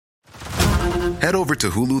Head over to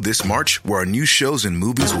Hulu this March, where our new shows and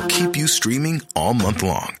movies will keep you streaming all month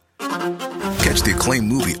long. Catch the acclaimed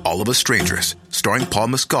movie All of Us Strangers, starring Paul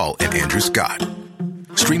Mescal and Andrew Scott.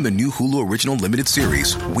 Stream the new Hulu original limited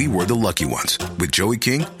series We Were the Lucky Ones with Joey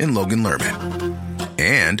King and Logan Lerman.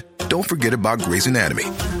 And don't forget about Grey's Anatomy.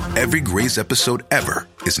 Every Grey's episode ever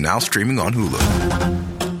is now streaming on Hulu.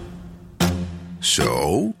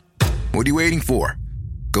 So, what are you waiting for?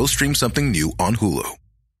 Go stream something new on Hulu.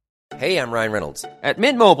 Hey, I'm Ryan Reynolds. At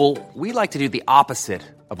Mint Mobile, we like to do the opposite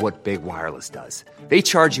of what Big Wireless does. They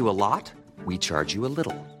charge you a lot, we charge you a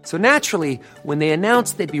little. So naturally, when they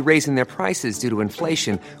announced they'd be raising their prices due to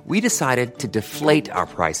inflation, we decided to deflate our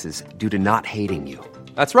prices due to not hating you.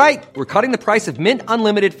 That's right. We're cutting the price of Mint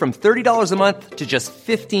Unlimited from $30 a month to just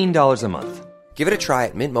 $15 a month. Give it a try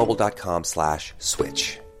at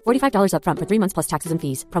mintmobile.com/switch. $45 up front for 3 months plus taxes and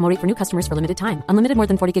fees. Promo rate for new customers for limited time. Unlimited more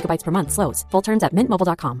than 40 gigabytes per month. Slows full terms at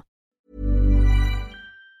mintmobile.com.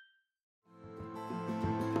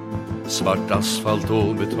 Svart asfalt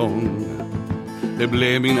och betong, det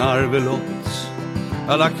blev min arvelott.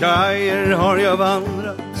 Alla kajer har jag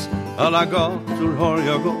vandrat, alla gator har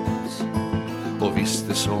jag gått. Och visst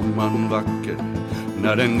är sommaren vacker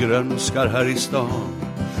när den grönskar här i stan.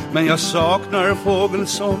 Men jag saknar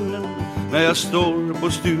fågelsången när jag står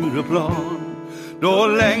på Stureplan. Då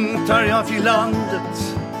längtar jag till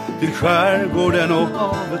landet, till skärgården och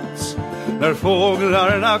havet. När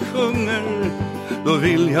fåglarna sjunger, då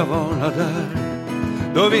vill jag vara där.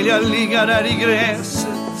 Då vill jag ligga där i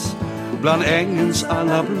gräset, bland ängens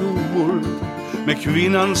alla blommor. Med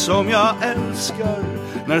kvinnan som jag älskar,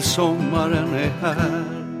 när sommaren är här.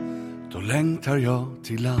 Då längtar jag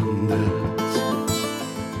till landet.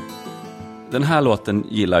 Den här låten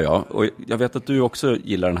gillar jag, och jag vet att du också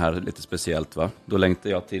gillar den här lite speciellt, va? Då längtar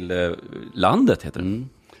jag till landet, heter den.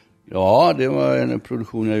 Ja, det var en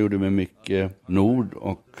produktion jag gjorde med Micke Nord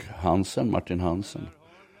och Martin Hansen.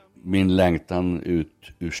 Min längtan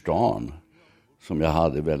ut ur stan, som jag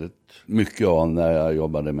hade väldigt mycket av när jag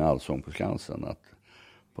jobbade med Allsång på Skansen. Att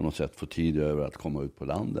på något sätt få tid över att komma ut på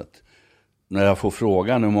landet. När jag får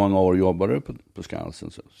frågan hur många år jobbar du på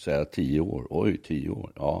Skansen, så säger jag 10 år. Oj, 10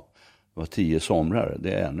 år. Ja, det var 10 somrar.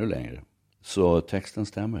 Det är ännu längre. Så texten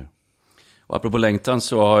stämmer. Och apropå längtan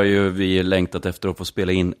så har ju vi längtat efter att få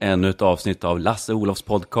spela in ännu ett avsnitt av Lasse Olofs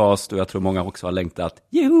podcast. Och jag tror många också har längtat.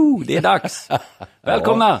 Joho, det är dags!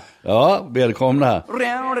 Välkomna! Ja, välkomna!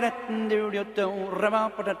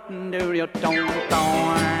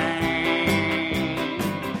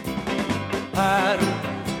 Här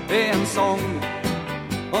är en sång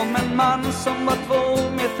om en man som var 2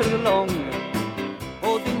 meter lång.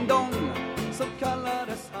 Och din dong så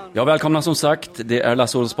kallades han. Ja, välkomna som sagt. Det är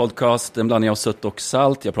Lasse Olofs podcast. Den blandar jag sött och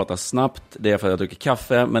salt. Jag pratar snabbt. Det är för att jag dricker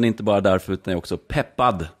kaffe. Men inte bara därför, utan jag är också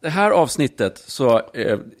peppad. Det här avsnittet, så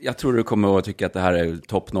jag tror du kommer att tycka att det här är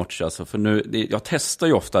top notch. Alltså, för nu, jag testar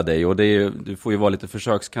ju ofta dig. Och du får ju vara lite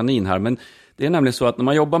försökskanin här. Men det är nämligen så att när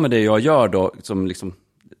man jobbar med det jag gör då, som liksom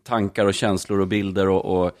tankar och känslor och bilder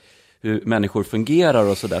och hur människor fungerar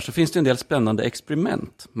och sådär, så finns det en del spännande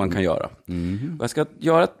experiment man kan göra. Och jag ska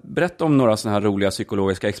berätta om några sådana här roliga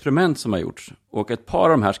psykologiska experiment som har gjorts. Och ett par av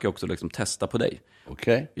de här ska jag också liksom testa på dig.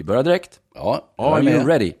 Okej. Vi börjar direkt. Ja, Are you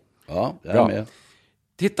ready? Ja, jag är med.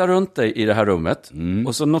 Titta runt dig i det här rummet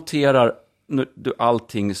och så noterar du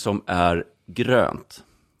allting som är grönt.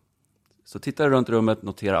 Så titta runt rummet,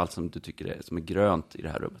 notera allt som du tycker är som är grönt i det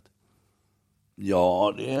här rummet.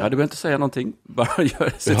 Ja, du behöver inte säga någonting. Bara gör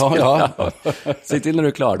det. Se till när du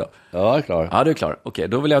är klar då. Ja, jag är klar. Ja, du är klar. Okej,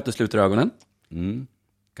 då vill jag att du sluter ögonen.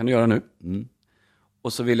 Kan du göra nu?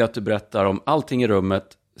 Och så vill jag att du berättar om allting i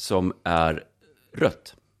rummet som är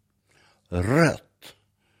rött. Rött?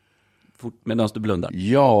 Medan du blundar.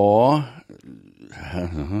 Ja.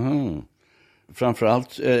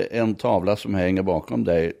 Framförallt en tavla som hänger bakom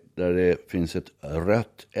dig där det finns ett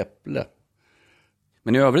rött äpple.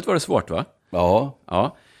 Men i övrigt var det svårt, va?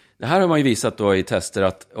 Ja. Det här har man ju visat då i tester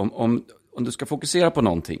att om du ska fokusera på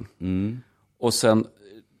någonting och sen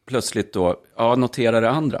plötsligt då notera det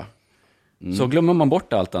andra, så glömmer man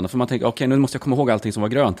bort allt annat, för man tänker okej, nu måste jag komma ihåg allting som var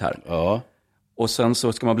grönt här. Ja. Och sen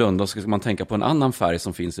så ska man blunda och så ska man tänka på en annan färg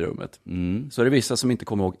som finns i rummet. Så är det vissa som inte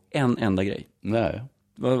kommer ihåg en enda grej. Nej.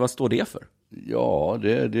 Vad står det för? Ja,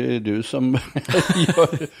 det är du som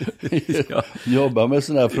jobbar med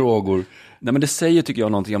såna här frågor. Nej, men det säger, tycker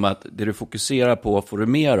jag, någonting om att det du fokuserar på får du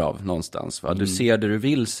mer av någonstans. Va? Du ser det du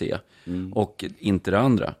vill se och inte det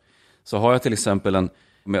andra. Så har jag till exempel om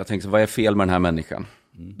jag tänker, vad är fel med den här människan?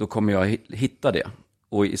 Då kommer jag hitta det.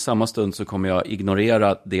 Och i samma stund så kommer jag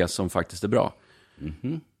ignorera det som faktiskt är bra.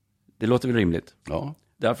 Det låter väl rimligt? Ja.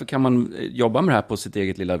 därför kan man jobba med det här på sitt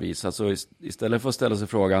eget lilla vis. Alltså istället för att ställa sig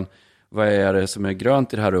frågan, vad är det som är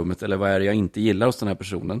grönt i det här rummet? Eller vad är det jag inte gillar hos den här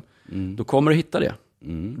personen? Då kommer du hitta det.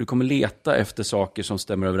 Du kommer leta efter saker som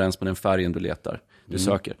stämmer överens med den färgen du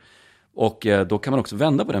söker. Och då kan man också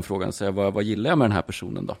vända på den frågan och säga, vad gillar jag med den här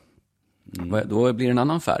personen då? Då blir det en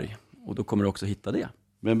annan färg. Och då kommer du också hitta det.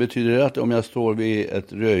 Men betyder det att om jag står vid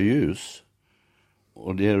ett rödljus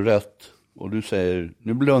och det är rött och du säger,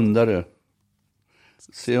 nu blundar du.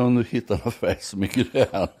 Se om du hittar någon färg som är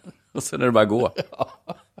grön. Och sen är det bara gå.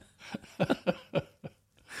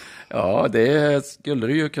 Ja, det skulle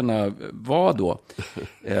det ju kunna vara då.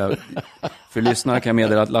 För lyssnare kan jag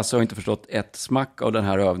meddela att Lasse har inte förstått ett smack av den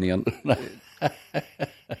här övningen.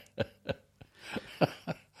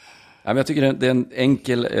 Ja, men jag tycker det är en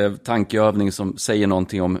enkel tankeövning som säger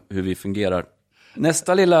någonting om hur vi fungerar.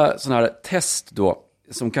 Nästa lilla sån här test då,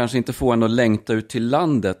 som kanske inte får en att längta ut till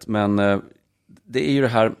landet, men det är ju det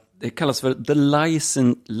här, det kallas för the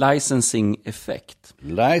licensing effect.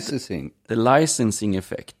 The licensing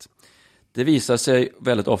effect. Det visar sig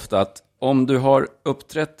väldigt ofta att om du har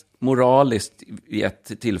uppträtt moraliskt vid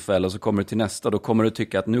ett tillfälle och så kommer du till nästa, då kommer du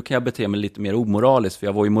tycka att nu kan jag bete mig lite mer omoraliskt, för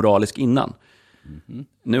jag var ju moralisk innan.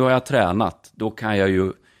 Nu har jag tränat, då kan jag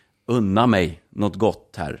ju unna mig något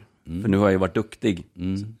gott här. För nu har jag ju varit duktig.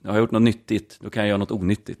 Jag har gjort något nyttigt, då kan jag göra något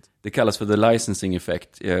onyttigt. Det kallas för the licensing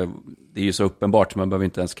effect. Det är ju så uppenbart så man behöver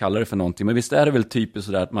inte ens kalla det för någonting. Men visst är det väl typiskt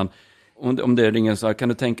sådär att man, om det ringer så här, kan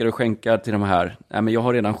du tänka dig att skänka till de här? Nej, men jag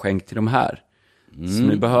har redan skänkt till de här. Så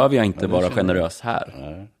nu behöver jag inte vara generös här.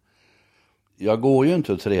 Nej. Jag går ju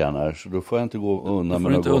inte och tränar, så då får jag inte gå undan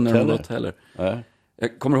med något gott heller. Nej.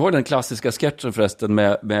 Jag kommer ihåg den klassiska sketchen förresten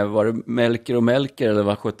med var det Melker eller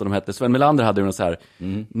vad 17 de hette. Sven Melander hade ju något så här.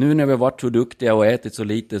 Nu när vi har varit så duktiga och ätit så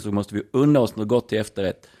lite så måste vi unna oss något gott till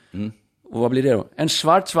efterrätt. Och vad blir det då? En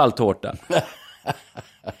schwarzwaldtårta.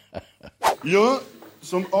 Ja,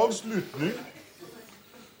 som avslutning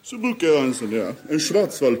så brukar jag en sån där. En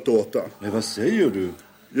schwarzwaldtårta. Men vad säger du?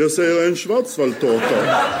 Jag säger en schwarzwaldtårta.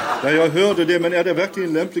 Ja, jag hörde det, men är det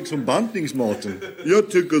verkligen lämpligt som bantningsmaten?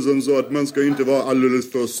 Jag tycker som så att man ska inte vara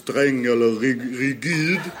alldeles för sträng eller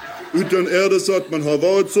rigid. Utan är det så att man har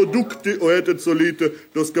varit så duktig och ätit så lite,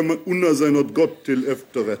 då ska man unna sig något gott till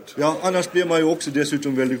efterrätt. Ja, annars blir man ju också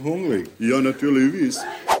dessutom väldigt hungrig. Ja, naturligtvis.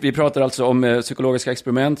 Vi pratar alltså om psykologiska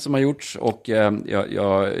experiment som har gjorts, och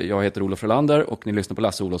jag heter Olof Frölander och ni lyssnar på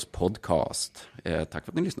Lasse Olofs podcast. Tack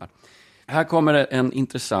för att ni lyssnar. Här kommer en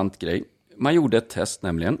intressant grej. Man gjorde ett test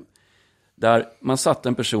nämligen, där man satte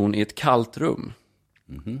en person i ett kallt rum.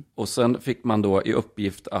 Och sen fick man då i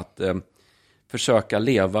uppgift att försöka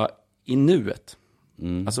leva i nuet.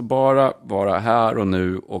 Alltså bara vara här och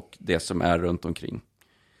nu och det som är runt omkring.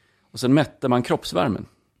 Och sen mätte man kroppsvärmen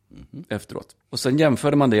efteråt. Och sen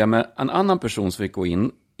jämförde man det med en annan person som fick gå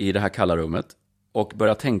in i det här kalla rummet och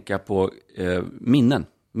börja tänka på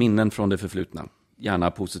minnen från det förflutna.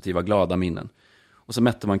 Gärna positiva, glada minnen. Och så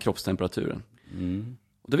mätte man kroppstemperaturen.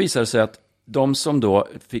 Och då visade det sig att de som då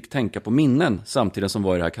fick tänka på minnen samtidigt som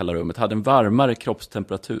var i det här kalla rummet hade en varmare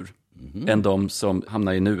kroppstemperatur än de som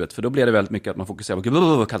hamnade i nuet. För då blev det väldigt mycket att man fokuserade på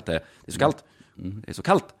vad kallt det är. Det är så kallt. Det är så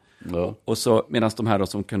kallt. Ja. Och så medan de här då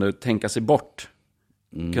som kunde tänka sig bort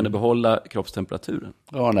kunde behålla kroppstemperaturen.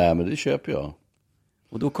 Ja, nej, men det köper jag.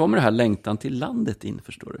 Och då kommer det här längtan till landet in,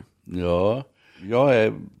 förstår du? Ja,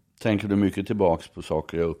 tänker du mycket tillbaks på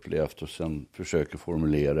saker jag upplevt och sen försöker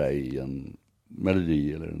formulera i en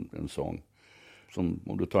melodi eller en sång. Som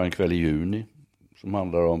om du tar en kväll i juni som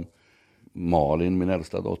handlar om Malin, min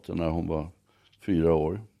äldsta dotter, när hon var 4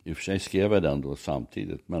 år. I och för sig skrev jag den då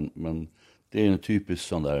samtidigt, men det är en typisk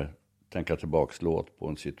sån där tänka tillbaks låt på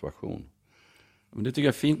en situation. Men det tycker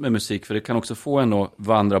jag är fint med musik, för det kan också få en att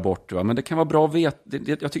vandra bort. Va? Men det kan vara bra att veta.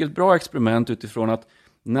 Jag tycker det är ett bra experiment utifrån att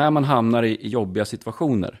när man hamnar i jobbiga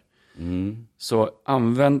situationer så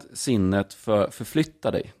använd sinnet för att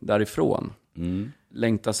förflytta dig därifrån.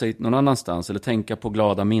 Längta sig någon annanstans eller tänka på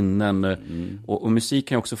glada minnen. Och musik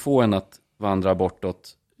kan ju också få en att vandra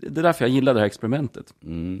bortåt. Det är därför jag gillar det här experimentet.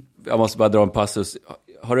 Jag måste bara dra en passus.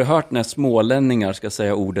 Har du hört när smålänningar ska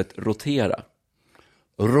säga ordet rotera?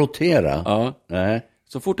 Rotera? Ja. Nej.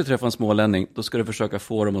 Så fort du träffar en smålänning, då ska du försöka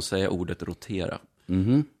få dem att säga ordet rotera.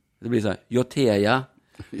 Det blir så här, joteja.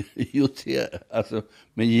 Joteja, alltså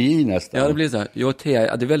med J nästan. Ja, det blir så här,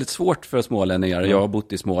 joteja. Det är väldigt svårt för smålänningar. Jag har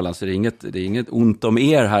bott i Småland, så det är inget ont om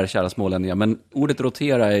er här, kära smålänningar. Men ordet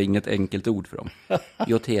rotera är inget enkelt ord för dem.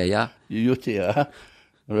 Joteja. Joteja.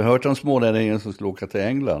 Har du hört om smålänningen som skulle åka till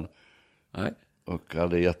England? Nej. Och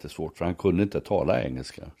hade jättesvårt, för han kunde inte tala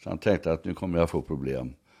engelska. Så han tänkte att nu kommer jag få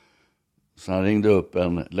problem. Så han ringde upp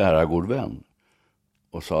en lärargod vän.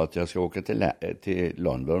 och sa att jag ska åka till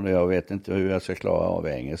London och jag vet inte hur jag ska klara av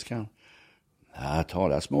engelskan. Ja,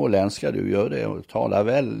 tala småländska, du gör det, och tala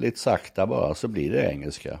väldigt sakta bara så blir det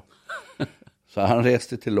engelska. Så han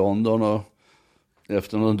reste till London och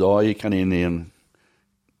efter någon dag gick han in i en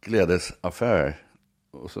klädesaffär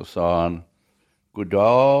och så sa han: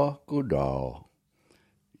 god dag.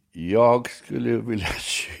 Jag skulle vilja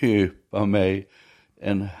köpa mig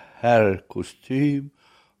en herrkostym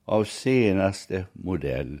av senaste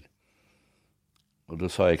modell. Och då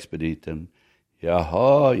sa expediten: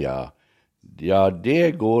 jaha, ja,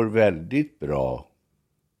 det går väldigt bra.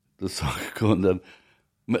 Då sa kunden: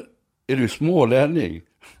 men är du smålänning?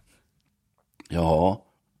 Ja,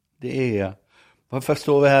 det är jag. Varför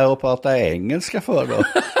står vi här och pratar engelska för då?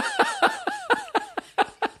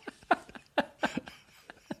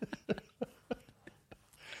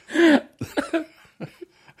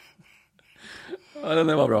 Ja,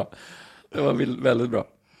 den var bra. Det var väldigt bra.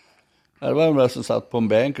 Det var en som satt på en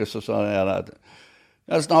bänk och så sa han att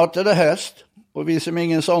ja, snart är det höst och vi som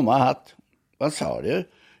ingen sommarhatt. Vad sa du?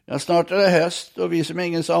 Ja, snart är det höst och vi som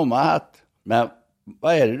ingen sommarhatt. Men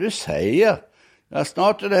vad är det du säger? Ja,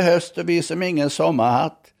 snart är det höst och vi som ingen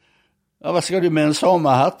sommarhatt. Ja, vad ska du med en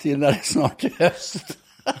sommarhatt till när det snart är höst?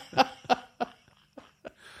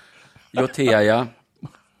 Jotea.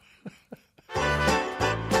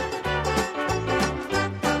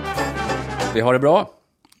 Vi har det bra.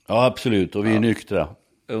 Ja, absolut. Och vi är nyktra.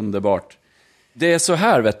 Underbart. Det är så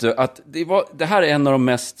här, vet du, att det här är en av de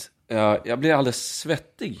mest... jag blir alldeles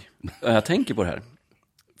svettig när jag tänker på det här.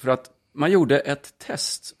 För att man gjorde ett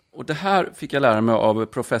test. Och det här fick jag lära mig av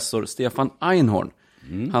professor Stefan Einhorn.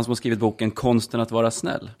 Han som har skrivit boken Konsten att vara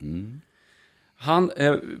snäll. Han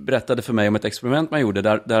berättade för mig om ett experiment man gjorde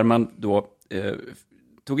där man då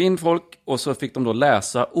tog in folk och så fick de då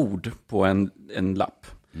läsa ord på en lapp.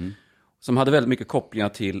 Som hade väldigt mycket kopplingar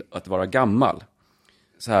till att vara gammal.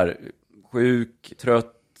 Så här, sjuk,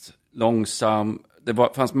 trött, långsam.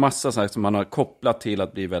 Fanns massa så här som man har kopplat till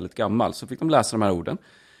att bli väldigt gammal. Så fick de läsa de här orden.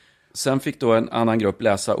 Sen fick då en annan grupp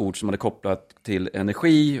läsa ord som hade kopplat till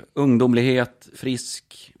energi, ungdomlighet,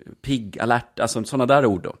 frisk, pigg, alert. Alltså sådana där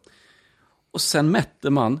ord då. Och sen mätte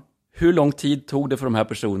man hur lång tid tog det för de här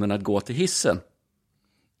personerna att gå till hissen.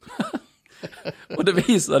 Och det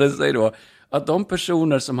visade sig då att de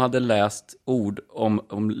personer som hade läst ord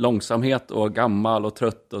om långsamhet och gammal och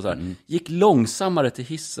trött och så här, gick långsammare till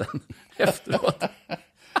hissen efteråt.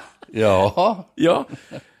 Ja. Ja.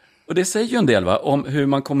 Och det säger ju en del, va, om hur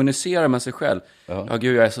man kommunicerar med sig själv. Ja,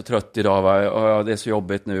 gud, jag är så trött idag, va? Ja, det är så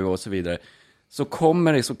jobbigt nu och så vidare. Så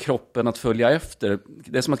kommer det så kroppen att följa efter.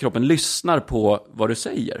 Det är som att kroppen lyssnar på vad du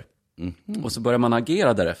säger. Och så börjar man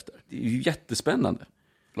agera därefter. Det är ju jättespännande.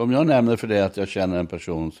 Om jag nämner för det att jag känner en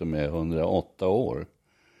person som är 108 år,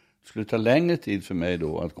 skulle det ta längre tid för mig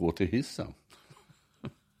då att gå till hissen?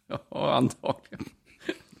 Ja, antagligen.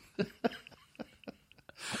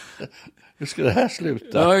 Hur ska det här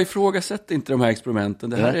sluta? Jag ifrågasätter inte de här experimenten.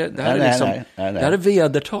 Det här är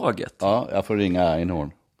vedertaget. Ja, jag får ringa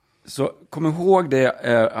Einhorn. Så kom ihåg det,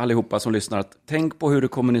 allihopa som lyssnar, att tänk på hur du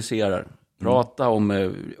kommunicerar. Prata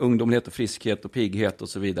om ungdomlighet och friskhet och pigghet och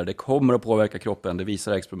så vidare. Det kommer att påverka kroppen. Det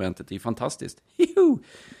visar experimentet. Det är fantastiskt. Hiho!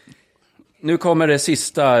 Nu kommer det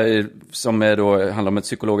sista som är då, handlar om ett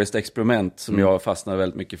psykologiskt experiment som jag fastnar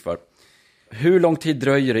väldigt mycket för. Hur lång tid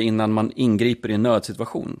dröjer det innan man ingriper i en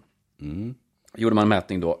nödsituation? Gjorde man en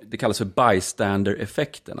mätning då. Det kallas för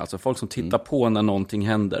bystander-effekten. Alltså folk som tittar på när någonting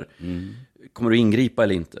händer. Kommer du ingripa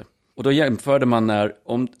eller inte? Och då jämförde man när,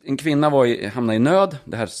 om en kvinna hamnade i nöd,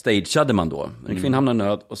 det här stageade man då. En kvinna hamnade i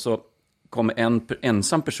nöd och så kom en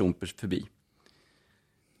ensam person förbi.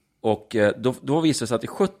 Och då visade det sig att det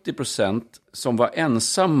 70% som var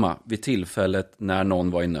ensamma vid tillfället när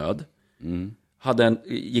någon var i nöd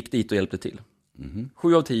gick dit och hjälpte till.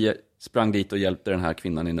 7 av 10 sprang dit och hjälpte den här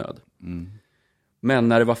kvinnan i nöd. Men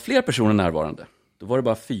när det var fler personer närvarande, då var det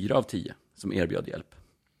bara 4 av 10 som erbjöd hjälp.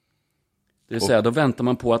 Det vill säga, då väntar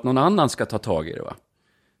man på att någon annan ska ta tag i det, va?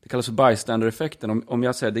 Det kallas för bystander-effekten. Om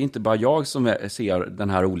jag säger, det är inte bara jag som ser den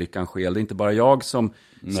här olyckan ske, det är inte bara jag som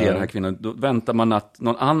ser den här kvinnan, då väntar man att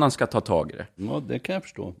någon annan ska ta tag i det. Ja, det kan jag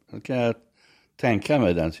förstå. Det kan jag tänka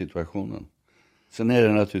mig, den situationen. Sen är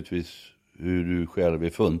det naturligtvis hur du själv är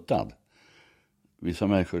funtad. Vissa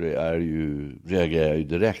människor reagerar ju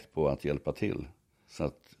direkt på att hjälpa till. Så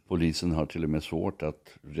att polisen har till och med svårt att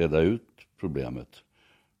reda ut problemet.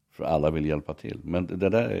 För alla vill hjälpa till. Men det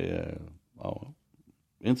där är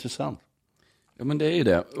intressant. Ja, men det är ju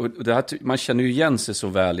det. Och det här, man känner ju igen sig så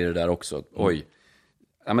väl i det där också. Oj,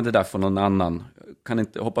 men det där får någon annan.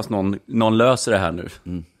 Hoppas någon löser det här nu.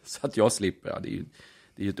 Så att jag slipper. Ja,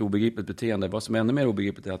 det Det är ett obegripligt beteende. Vad som är ännu mer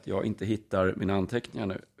obegripligt är att jag inte hittar mina anteckningar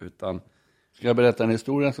nu. Utan... Ska jag berätta en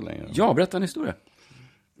historia så länge? Ja, berätta en historia.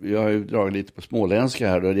 Vi har ju dragit lite på småländska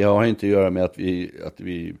här. Och det har inte att göra med att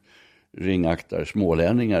vi ringaktar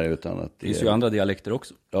smålänningar. Utan att det finns ju andra dialekter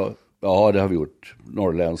också. Ja, det har vi gjort.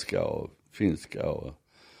 Norrländska och finska.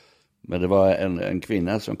 Men det var en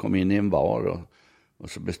kvinna som kom in i en bar. Och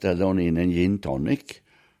så beställde hon in en gin tonic.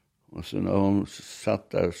 Och så när hon satt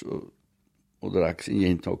där och drack sin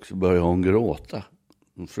gin tonic så började hon gråta.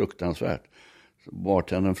 Fruktansvärt. Så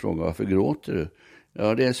bartendern frågade, varför gråter du?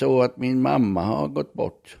 Ja, det är så att min mamma har gått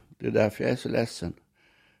bort. Det är därför jag är så ledsen.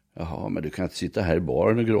 Jaha, men du kan inte sitta här i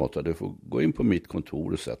baren och gråta. Du får gå in på mitt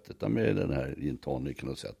kontor och sätta dig med den här gin tonicen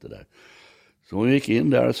och sätta där. Så hon gick in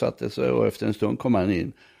där och satte sig och efter en stund kom han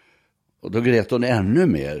in. Och då grät hon ännu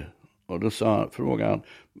mer. Och då frågade han,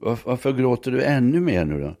 varför gråter du ännu mer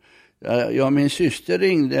nu då? Ja, min syster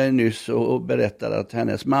ringde nyss och berättade att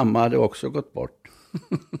hennes mamma hade också gått bort.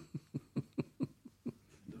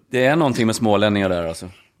 Det är någonting med smålänningar där alltså.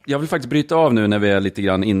 Jag vill faktiskt bryta av nu när vi är lite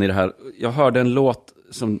grann inne i det här. Jag hörde en låt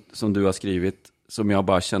som du har skrivit som jag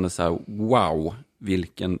bara känner så här, wow,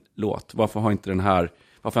 vilken låt. Varför har jag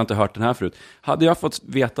inte hört den här förut? Hade jag fått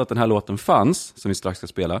veta att den här låten fanns, som vi strax ska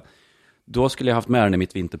spela, då skulle jag haft med den i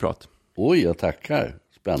mitt vinterprat. Oj, jag tackar.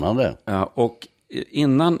 Spännande. Ja, och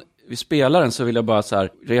innan vi spelar den så vill jag bara så här,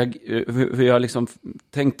 hur jag liksom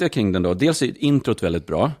tänkte kring den då. Dels är introt väldigt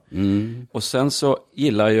bra. Och sen så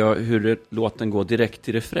gillar jag hur låten går direkt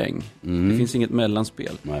till refräng. Det finns inget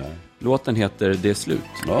mellanspel. Nej. Låten heter Det är slut.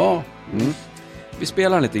 Ja. Vi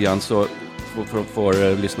spelar den lite grann så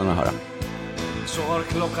får lyssnarna höra. Så har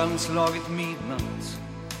klockan slagit midnatt.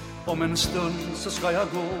 Om en stund så ska jag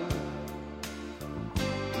gå.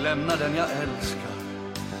 Lämna den jag älskar,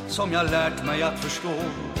 som jag lärt mig att förstå.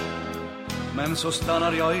 Men så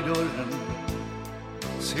stannar jag i dörren,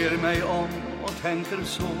 ser mig om och tänker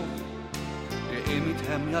så. Det är mitt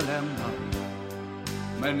hem jag lämnar,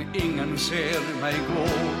 men ingen ser mig gå.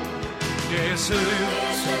 Det är slut,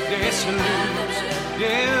 det är slut, det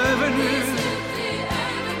är över nu.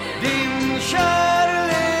 Din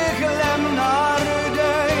kärlek lämnar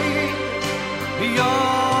dig.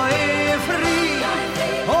 Jag är fri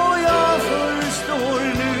och jag förstår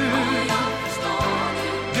nu.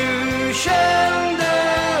 Du kände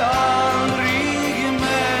aldrig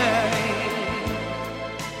mig.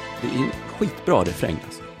 Det är en skitbra refräng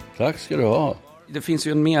alltså. Tack ska du ha. Det finns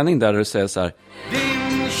ju en mening där du säger så här.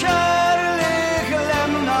 Din kärlek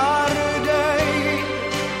lämnar dig.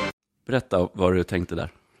 Berätta vad du tänkte där.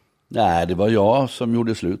 Nej, det var jag som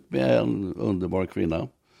gjorde slut med en underbar kvinna.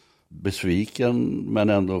 Besviken men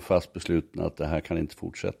ändå fast besluten att det här kan inte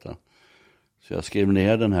fortsätta. Så jag skrev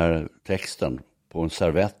ner den här texten på en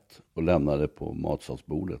servett och lämnade på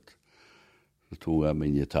matsalsbordet. Så tog jag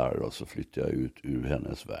min gitarr och så flyttade jag ut ur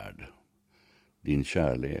hennes värld. Din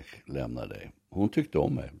kärlek lämnar dig. Hon tyckte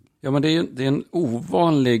om mig. Ja, men det är en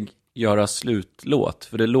ovanlig göra slutlåt.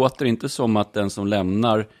 För det låter inte som att den som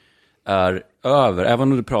lämnar är över.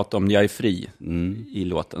 Även om du pratar om jag är fri i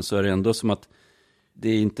låten, så är det ändå som att det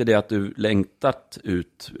är inte det att du längtat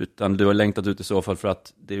ut, utan du har längtat ut i så fall för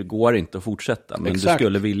att det går inte att fortsätta, men exakt. Du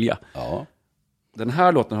skulle vilja. Ja. Den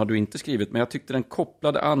här låten har du inte skrivit, men jag tyckte den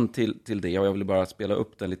kopplade an till det och jag ville bara spela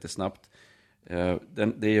upp den lite snabbt.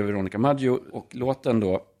 Det är Veronica Maggio och låten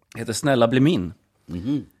då heter Snälla bli min.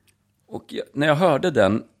 Och när jag hörde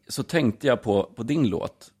den så tänkte jag på din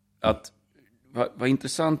låt, att vad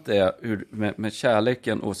intressant det är hur, med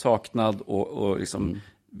kärleken och saknad och liksom,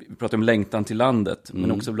 vi pratar om längtan till landet,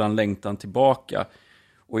 men också ibland längtan tillbaka.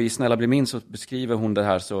 Och i Snälla bli min så beskriver hon det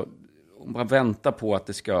här så hon bara väntar på att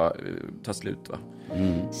det ska ta slut, va?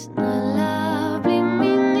 Snälla bli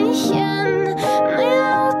min igen, när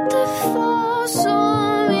låt det få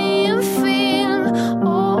som i en film.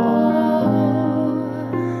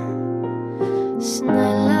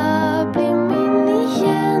 Snälla bli min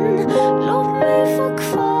igen, låt mig få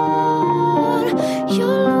kvar,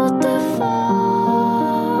 jag låter vara.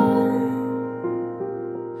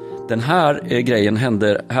 Den här grejen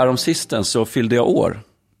hände härom sistens, så fyllde jag år.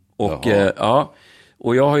 Och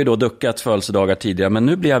och jag har ju då duckat födelsedagar tidigare, men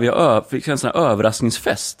nu blev jag fick en sån här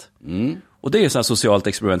överraskningsfest. Och det är ju ett socialt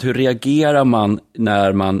experiment. Hur reagerar man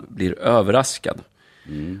när man blir överraskad?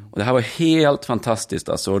 Och det här var helt fantastiskt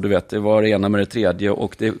alltså. Du vet, det var det ena med det tredje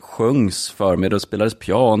och det sjöngs för mig. Det spelades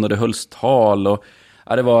piano, det hölls tal och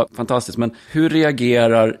det var fantastiskt. Men hur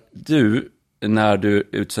reagerar du när du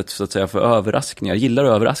utsätts så att säga för överraskningar? Gillar du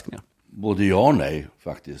överraskningar? Både ja och nej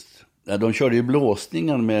faktiskt. De körde ju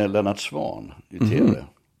blåsningen med Lennart Svan i tv.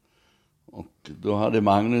 Och då hade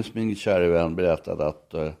Magnus, min kära vän, berättat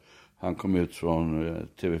att Han kom ut från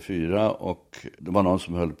TV4 och det var någon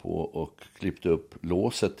som höll på och klippte upp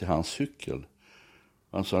låset till hans cykel.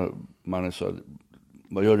 Mannen sa,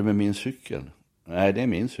 vad gör du med min cykel? Nej, det är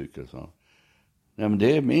min cykel, sa han. Nej, men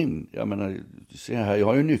det är min. Jag menar, se här, jag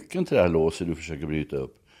har ju nyckeln till det här låset du försöker bryta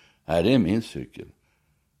upp. Nej, det är min cykel.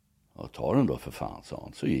 Ja, ta den då för fan, sa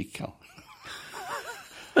han. Så gick han.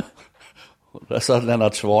 Och där satt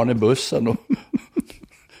Lennart Swahn i bussen och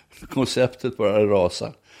konceptet började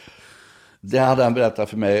rasa. Det hade han berättat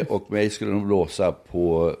för mig, och mig skulle de blåsa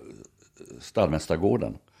på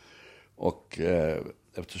Stallmästargården. Och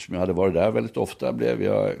eftersom jag hade varit där väldigt ofta blev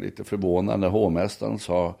jag lite förvånad när hovmästaren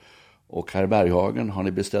sa, och herr Berghagen, har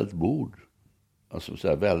ni beställt bord? Alltså så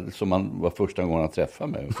här, väldigt som man var första gången han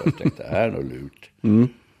träffade mig. Och jag tänkte, här är nog lurt.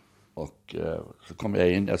 Och så kom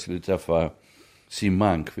jag in, jag skulle träffa Siw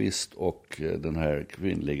Malmkvist och den här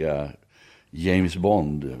kvinnliga James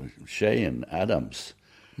Bond-tjejen Adams.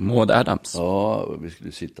 Maud Adams. Ja, vi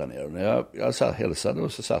skulle sitta ner. Och när jag hälsade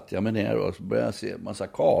och så satt jag mig ner och så började jag se en massa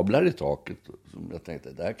kablar i taket. Som jag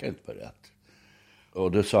tänkte, det här kan inte vara rätt.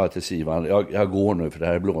 Och då sa jag till Sivan, jag går nu för det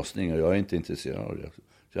här är blåsning och jag är inte intresserad av det.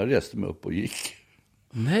 Så jag reste mig upp och gick.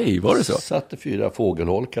 Nej, var det så? Satte 4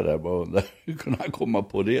 fågelholkar där bara. Hur kunde han komma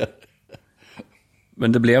på det?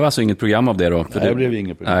 Men det blev alltså inget program av det då? Nej, det blev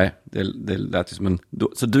inget program. Nej, det lät ju som en...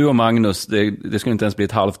 Så du och Magnus, det skulle inte ens bli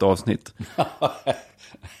ett halvt avsnitt.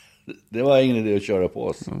 Det var ingen idé att köra på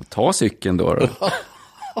oss. Ta cykeln då.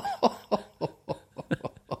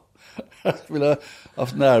 Jag skulle ha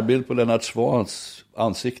haft närbild på Lennart Swahns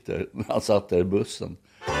ansikte när han satt där i bussen.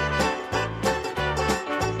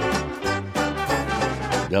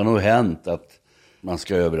 Det har nog hänt att man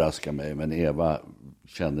ska överraska mig, men Eva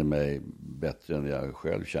kände mig bättre än jag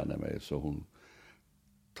själv känner mig, så hon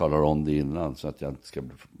talar om det innan så att jag inte ska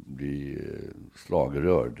bli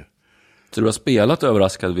slagrörd. Så du har spelat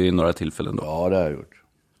överraskad vid några tillfällen då? Ja, det har jag gjort.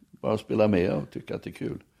 Bara spela med och tycka att det är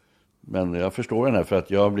kul. Men jag förstår den här, för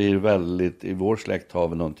att jag blir väldigt, i vår släkt har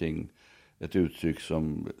vi någonting, ett uttryck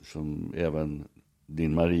som även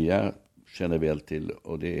din Maria känner väl till,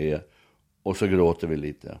 och det är, och så gråter vi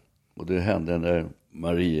lite. Och det hände när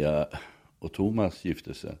Maria och Thomas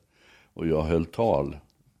gifte sig och jag höll tal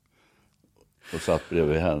och satt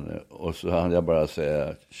bredvid henne, och så hann jag bara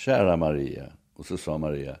säga, kära Maria, och så sa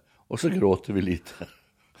Maria, och så gråter vi lite.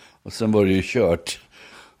 Och sen var det ju kört.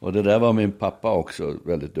 Och det där var min pappa också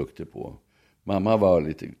väldigt duktig på. Mamma var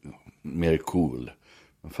lite mer cool.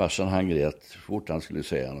 Men farsan han grät fort han skulle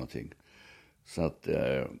säga någonting. Så att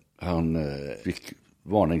han fick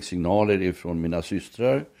varningssignaler ifrån mina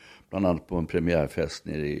systrar. Bland annat på en premiärfest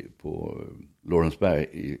nere på Lorensberg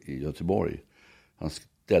i Göteborg. Han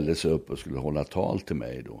ställde sig upp och skulle hålla tal till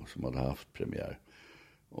mig då, som hade haft premiär.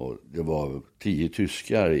 Och det var 10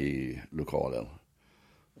 tyskar i lokalen.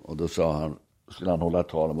 Och då sa han, skulle han hålla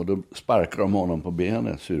tal om, och då sparkade de honom på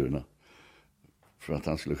benen, syrorna. För att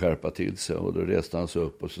han skulle skärpa till sig. Och då reste han sig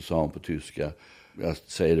upp och så sa han på tyska, jag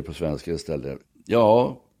säger det på svenska istället.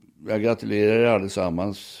 Ja, jag gratulerar er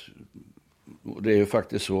allesammans. Och det är ju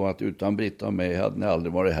faktiskt så att utan Britta och mig hade ni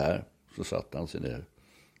aldrig varit här. Så satt han sig ner.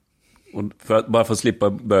 Och bara för att slippa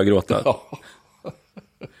börja gråta? Ja.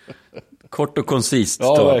 Kort och koncist.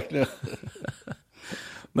 Ja, då. verkligen.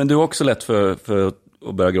 Men du är också lätt för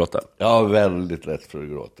att börja gråta? Ja, väldigt lätt för att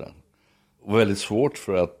gråta. Och väldigt svårt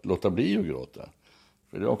för att låta bli att gråta.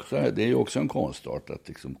 För det är ju också en konstart att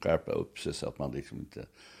liksom skärpa upp sig så att man liksom inte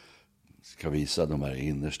ska visa de här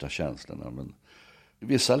innersta känslorna. Men i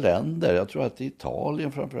vissa länder, jag tror att i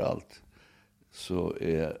Italien framförallt, så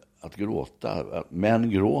är att gråta, att män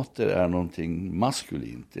gråter är någonting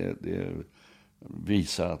maskulint. Det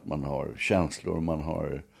visar att man har känslor, man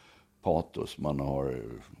har patos, man har,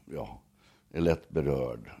 är lätt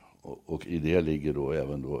berörd. Och i det ligger då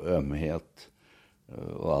även då ömhet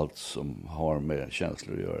och allt som har med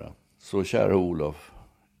känslor att göra. Så kära Olof,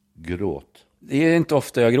 gråt. Det är inte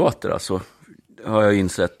ofta jag gråter alltså, har jag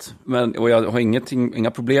insett. Och jag har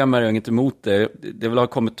inga problem med det, jag har inget emot det. Det vill ha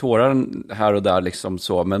kommit tårar här och där liksom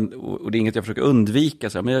så, och det är inget jag försöker undvika.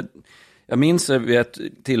 Så. Men jag minns vid ett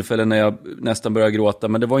tillfälle när jag nästan började gråta,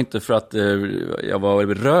 men det var inte för att jag var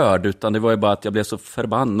rörd, utan det var ju bara att jag blev så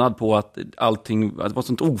förbannad på att allting, att det var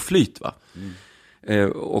sånt oflyt va.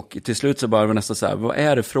 Och till slut så bara var det nästan så här, vad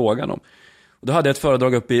är det frågan om? Och då hade jag ett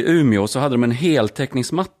föredrag uppe i Umeå, och så hade de en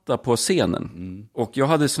heltäckningsmatta på scenen. Och jag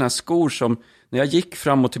hade såna här skor som, när jag gick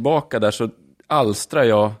fram och tillbaka där så alstrade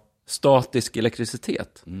jag statisk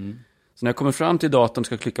elektricitet. Så när jag kommer fram till datorn och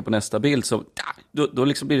ska klicka på nästa bild så då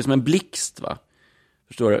liksom blir det som en blixt va.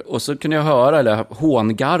 Förstår du? Och så kunde jag höra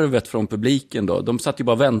hångarvet från publiken då. De satt ju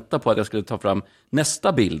bara och väntade på att jag skulle ta fram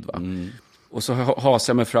nästa bild va. Och så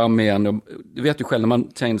hasar jag mig fram igen. Och du vet ju själv när man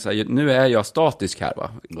tänker så här, nu är jag statisk här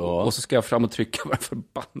va? Ja. Och så ska jag fram och trycka på den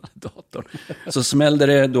förbannade datorn. Så smällde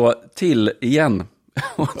det då till igen.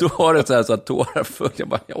 Och då har det så här så att tårar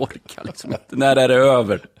följer. Jag orkar liksom inte. När är det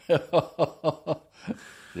över?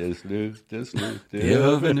 Det är slut. Det är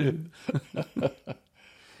över nu.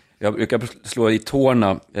 Jag brukar slå i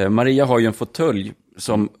tårna. Maria har ju en fåtölj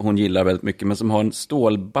som hon gillar väldigt mycket. Men som har en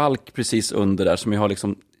stålbalk precis under där. Som jag har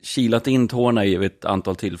liksom kilat in tårna i vid ett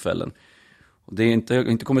antal tillfällen. Och det är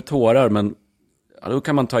inte kommit tårar, men ja, då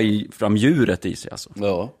kan man ta fram djuret i sig alltså.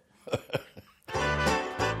 Ja.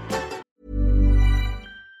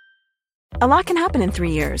 A lot can happen in 3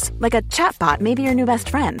 years, like a chatbot may be your new best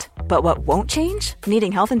friend. But what won't change?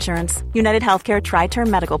 Needing health insurance. United Healthcare Tri-Term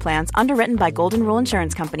Medical Plans, underwritten by Golden Rule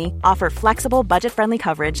Insurance Company, offer flexible, budget-friendly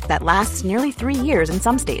coverage that lasts nearly 3 years in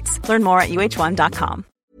some states. Learn more at uh1.com.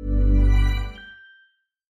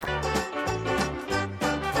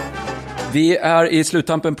 Vi är i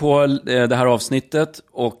sluttampen på det här avsnittet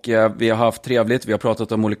och vi har haft trevligt. Vi har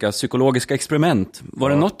pratat om olika psykologiska experiment. Var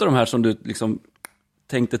det något av de här som du liksom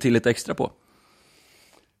tänkte till lite extra på?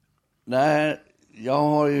 Nej, jag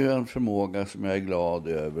har ju en förmåga som jag är glad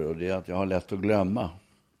över och det är att jag har lätt att glömma.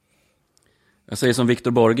 Jag säger som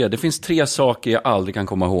Victor Borge, det finns 3 saker jag aldrig kan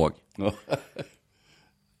komma ihåg.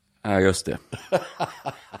 Ja, just det.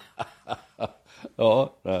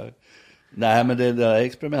 Ja, nej, men det där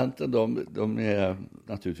experimenten, de är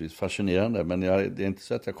naturligtvis fascinerande, men det är inte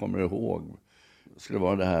så att jag kommer ihåg. Det skulle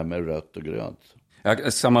vara det här med rött och grönt.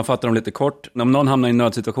 Jag sammanfattar dem lite kort. Om någon hamnar i en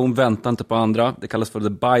nödsituation, vänta inte på andra. Det kallas för the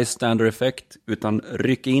bystander effect, utan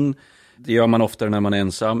ryck in. Det gör man oftare när man är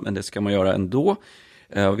ensam, men det ska man göra ändå.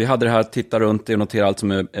 Vi hade det här, titta runt det och notera allt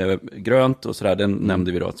som är grönt och sådär. Den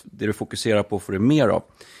nämnde vi då. Det du fokuserar på får du mer av.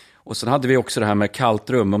 Och sen hade vi också det här med kallt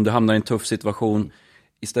rum. Om du hamnar i en tuff situation,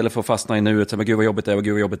 istället för att fastna i nuet, så här, gud vad jobbigt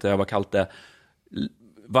det är, vad kallt det är.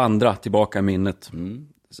 Vandra tillbaka i minnet.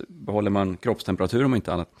 Så behåller man kroppstemperatur om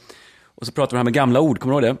inte annat. Och så pratar vi här med gamla ord,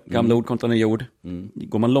 kommer du ihåg det? Gamla ord kontra nya ord.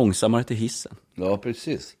 Går man långsammare till hissen? Ja,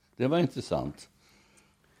 precis. Det var intressant.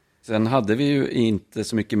 Sen hade vi ju inte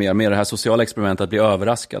så mycket mer med det här sociala experimentet att bli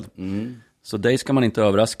överraskad. Så dig ska man inte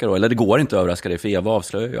överraska då. Eller det går inte att överraska dig, för Eva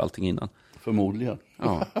avslöjar ju allting innan. Förmodligen.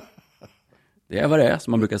 Ja. Det är vad det är,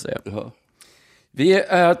 som man brukar säga. Ja. Vi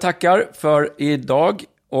tackar för idag.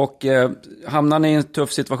 Och hamnar ni i en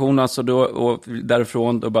tuff situation alltså då, och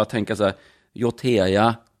därifrån då bara tänka så här,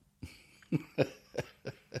 Joteja.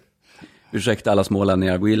 Ursäkta alla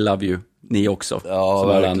smålänningar, we love you. Ni också. Ja,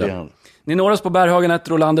 verkligen. Ni når oss på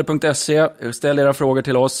berghagen@rolander.se. Ställ era frågor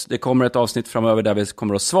till oss. Det kommer ett avsnitt framöver där vi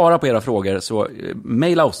kommer att svara på era frågor. Så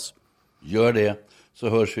mejla oss. Gör det, så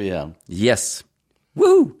hörs vi igen. Yes.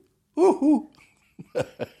 Woohoo! Woohoo!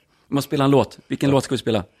 Vi måste spela en låt. Vilken låt ska vi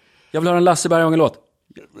spela? Jag vill höra en Lasse Berghagen-låt.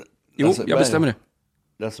 Jo, jag bestämmer det.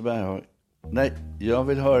 Lasse Berghagen. Nej, jag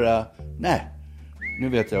vill höra... Nej, nu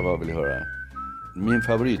vet jag vad jag vill höra. Min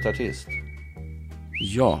favoritartist.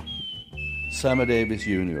 Ja. Sammy Davis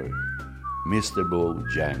Jr. Mr.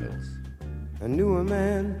 Bojangles. I knew a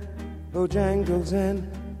man, Bojangles, and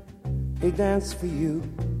he danced for you.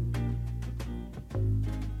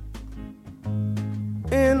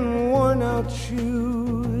 In worn-out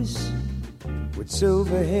shoes, with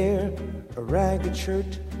silver hair, a ragged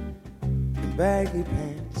shirt, and baggy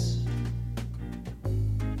pants.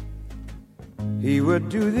 He would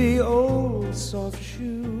do the old soft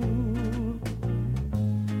shoe.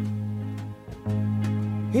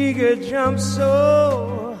 He could jump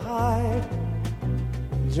so high,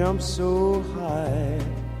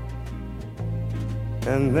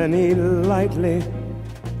 and then he lightly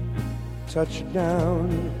touched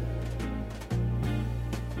down.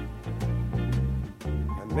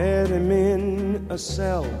 I met him in a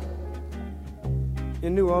cell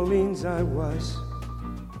in New Orleans. I was.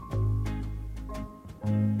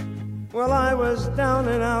 Well, I was down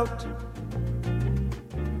and out.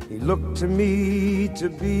 He looked to me to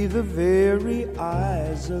be the very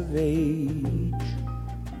eyes of age.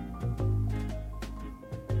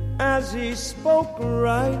 As he spoke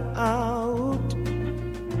right out,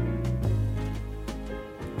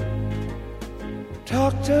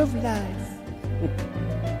 talked of life.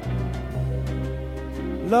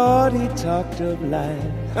 Lord, he talked of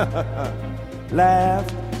life.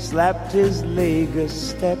 Laughed, slapped his leg a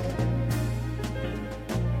step.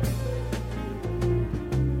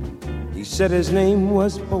 He said his name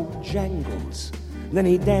was Bojangles. Then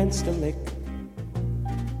he danced a lick.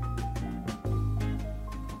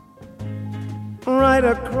 Right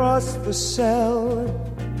across the cell,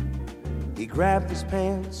 he grabbed his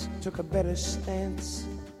pants, took a better stance,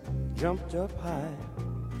 jumped up high.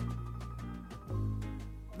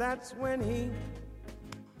 That's when he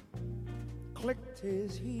clicked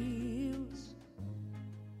his heels.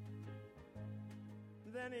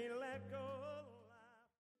 Then he let go.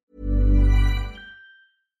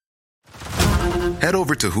 Head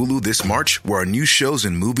over to Hulu this March, where our new shows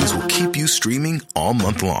and movies will keep you streaming all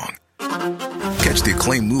month long. Catch the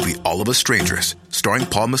acclaimed movie All of Us Strangers, starring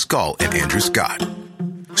Paul Mescal and Andrew Scott.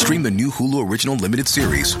 Stream the new Hulu original limited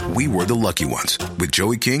series We Were the Lucky Ones with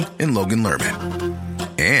Joey King and Logan Lerman.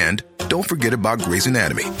 And don't forget about Grey's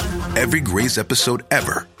Anatomy. Every Grey's episode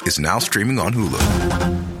ever is now streaming on Hulu.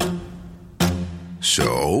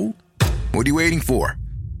 So, what are you waiting for?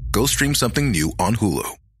 Go stream something new on Hulu.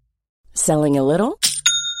 Selling a little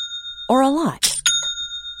or a lot?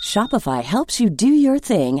 Shopify helps you do your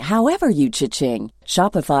thing however you cha-ching.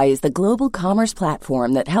 Shopify is the global commerce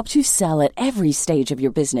platform that helps you sell at every stage of your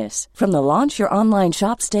business. From the launch your online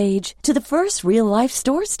shop stage to the first real-life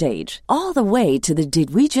store stage, all the way to the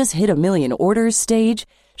did we just hit a million orders stage.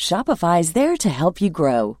 Shopify is there to help you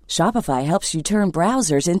grow. Shopify helps you turn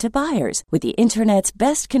browsers into buyers with the internet's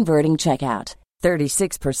best converting checkout.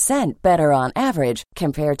 36% better on average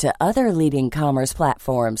compared to other leading commerce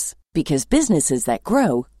platforms. Because businesses that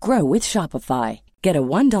grow, grow with Shopify. Get a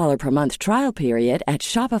 $1 per month trial period at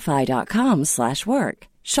shopify.com/work.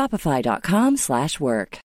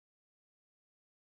 Shopify.com/work.